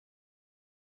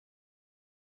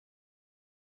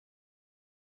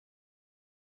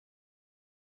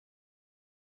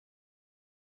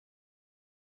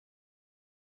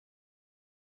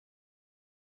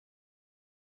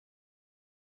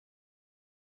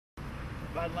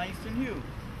by Langston Hughes,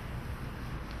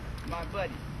 my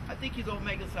buddy. I think he's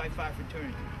Omega Psi Phi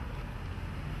fraternity.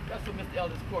 That's what Mr.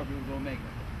 Ellis Corbett was Omega.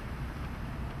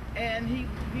 And he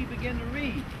began to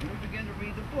read, and we began to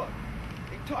read the book.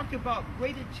 It talked about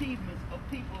great achievements of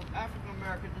people of African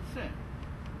American descent.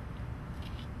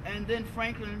 And then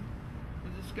Franklin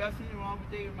was discussing it along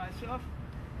with David and myself,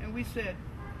 and we said,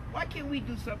 why can't we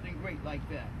do something great like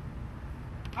that?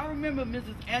 I remember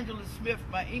Mrs. Angela Smith,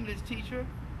 my English teacher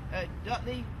at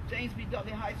James B.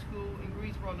 Dudley High School in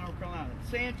Greensboro, North Carolina,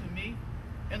 saying to me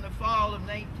in the fall of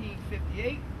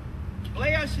 1958,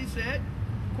 Blair, she said,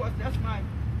 of course that's my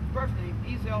birthday,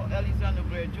 Ezell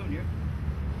Blair Jr.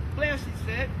 Blair, she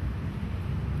said,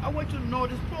 I want you to know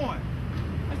this poem.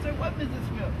 I said, what, Mrs.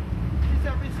 Smith? She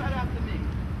said, recite after me.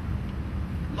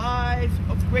 Lives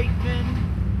of great men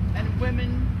and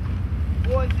women,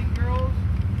 boys and girls,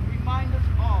 remind us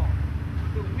all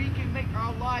that we can make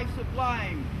our lives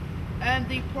sublime and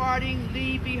departing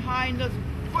leave behind us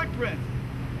footprints.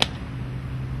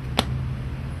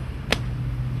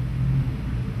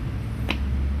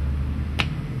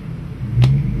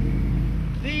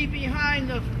 Leave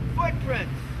behind us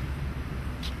footprints.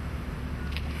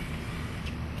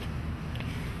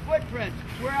 Footprints.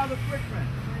 Where are the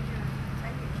footprints?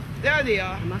 There they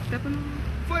are. Am I stepping on?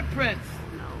 Footprints.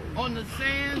 No. On the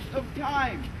sands of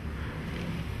time.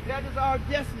 That is our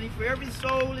destiny for every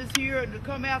soul is here and to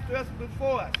come after us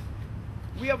before us.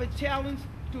 We have a challenge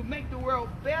to make the world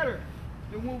better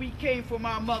than when we came from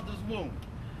our mother's womb.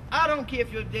 I don't care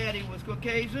if your daddy was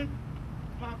Caucasian.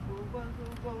 Papa was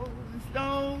a rolling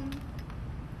stone.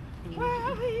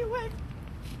 Where he went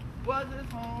was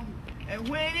his home. And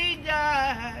when he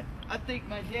died, I think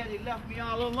my daddy left me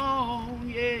all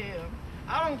alone, yeah.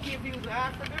 I don't care if he was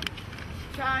African,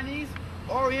 Chinese,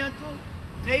 Oriental,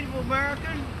 Native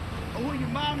American, or who your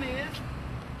mama is.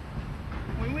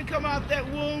 When we come out that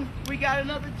womb, we got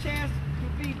another chance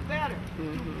to be better,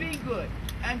 to be good,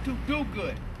 and to do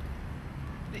good.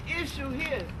 The issue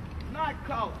here is not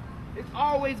color. It's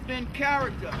always been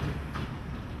character.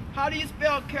 How do you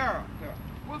spell character?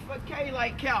 With a K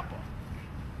like Kappa.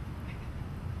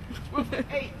 With an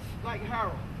H like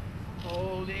Harold.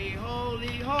 Holy,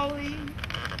 holy, holy.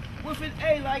 With an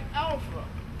A like Alpha.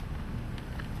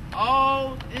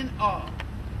 All in all.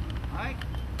 Right?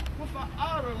 With an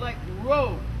outer like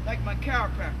Road, like my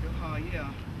chiropractor. Oh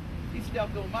yeah. He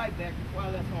stepped on my back before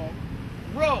I left home.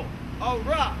 Road, a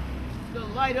rock, the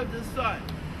light of the sun.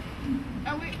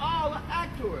 And we all are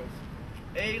actors.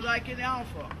 A like in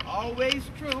Alpha, always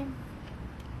true.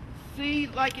 C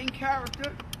like in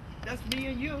character, that's me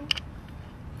and you.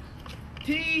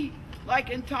 T like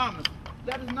in Thomas,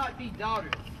 let us not be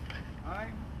doubters.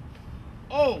 Alright?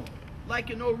 O like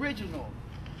in original,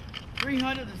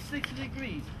 360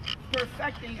 degrees,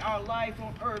 perfecting our life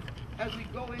on earth as we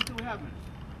go into heaven.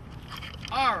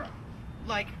 R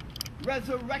like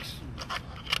resurrection.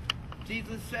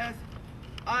 Jesus says,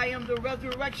 I am the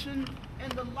resurrection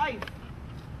and the life.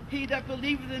 He that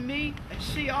believeth in me, and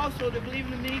she also that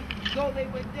believeth in me, though they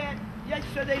were dead, yet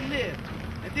shall they live.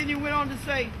 And then he went on to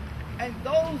say, and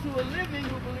those who are living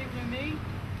who believe in me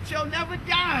shall never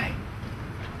die.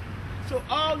 So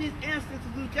all these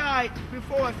ancestors who died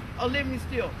before us are living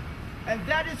still. And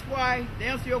that is why, to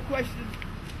answer your question,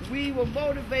 we were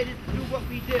motivated to do what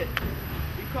we did.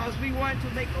 Because we wanted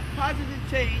to make a positive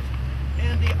change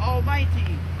in the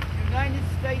almighty United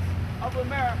States of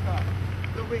America,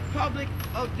 the Republic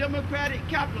of Democratic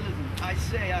Capitalism. I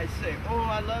say, oh,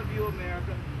 I love you,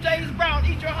 America. James Brown,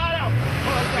 eat your heart out.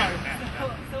 Oh, sorry.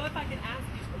 So if I can ask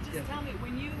you, just tell me,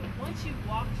 once you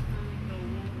walked through the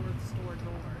Woolworth store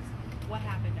doors, what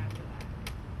happened after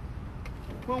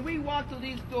that? When we walked through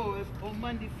these doors on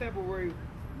Monday, February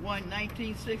 1,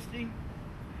 1960,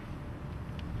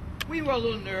 we were a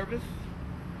little nervous.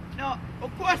 Now,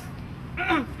 of course,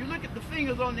 if you look at the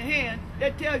fingers on the hand,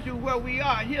 that tells you where we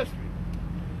are in history.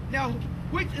 Now,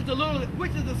 which is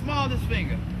the smallest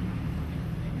finger?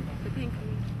 The pinky.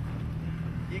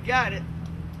 You got it.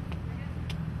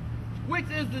 Which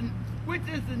is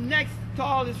the next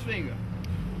tallest finger?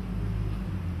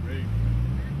 Right.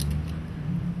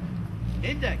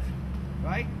 Index,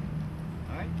 right?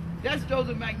 All right. That's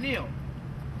Joseph McNeil,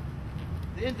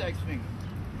 the index finger.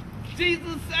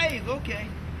 Jesus saves. Okay,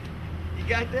 you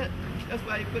got that? That's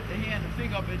why they put the hand and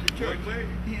finger up in the church.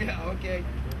 Yeah. Okay.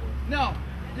 Now,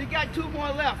 you got two more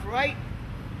left, right?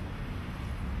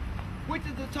 Which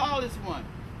is the tallest one?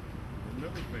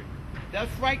 Another finger.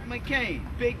 That's Frank McCain,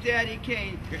 Big Daddy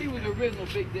Kane. He was the original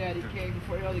Big Daddy Kane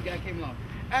before the other guy came along.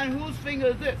 And whose finger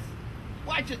is this?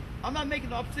 Watch it. I'm not making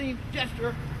an obscene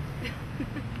gesture.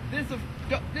 This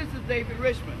is David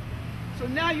Richmond. So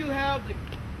now you have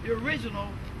the original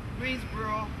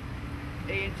Greensboro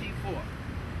A&T 4.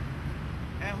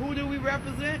 And who do we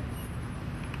represent?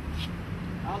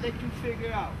 I'll let you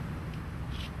figure out.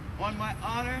 On my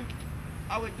honor,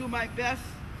 I would do my best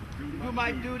to do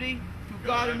my duty to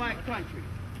God and my country,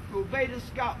 to obey the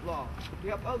scout law, to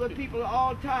help other people at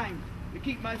all times, to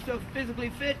keep myself physically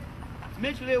fit,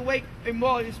 mentally awake, and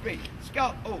morally straight.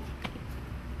 Scout oath.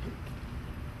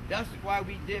 That's why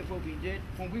we did what we did.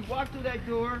 When we walked through that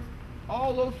door,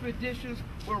 all those traditions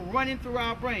were running through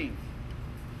our brains.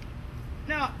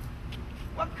 Now,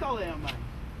 what color am I?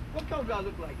 What color do I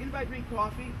look like? Anybody drink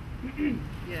coffee?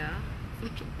 Yeah. You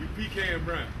pecan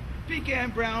brown. Pecan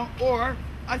brown, or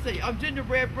I say I'm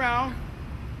gingerbread brown.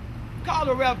 Call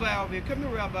the rabbi over here. Come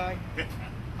here, rabbi.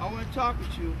 I want to talk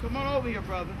with you. Come on over here,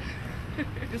 brother.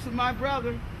 This is my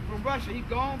brother from Russia. He's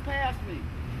gone past me.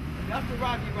 That's the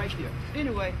Rocky right there.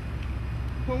 Anyway,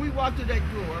 when we walked through that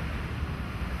door,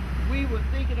 we were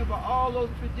thinking about all those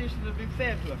traditions that have been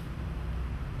fed to us.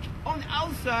 On the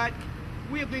outside,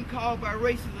 we have been called by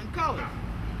races and colors.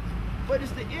 But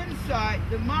it's the inside,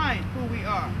 the mind, who we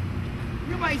are.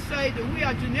 You might say that we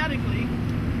are genetically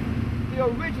the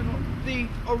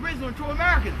original true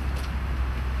Americans.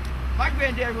 My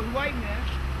granddad was a white man.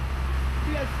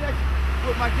 He had sex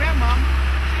with my grandmama.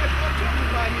 She had 4 children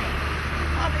by him.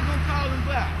 How they gonna call him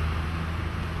black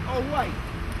or white?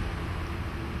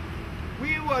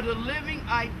 We were the living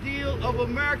ideal of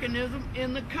Americanism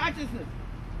in the consciousness.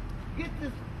 Get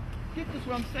this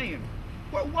what I'm saying.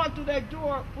 What walked through that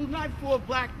door was not for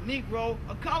black, Negro,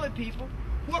 or colored people.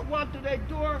 What walked through that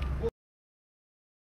door was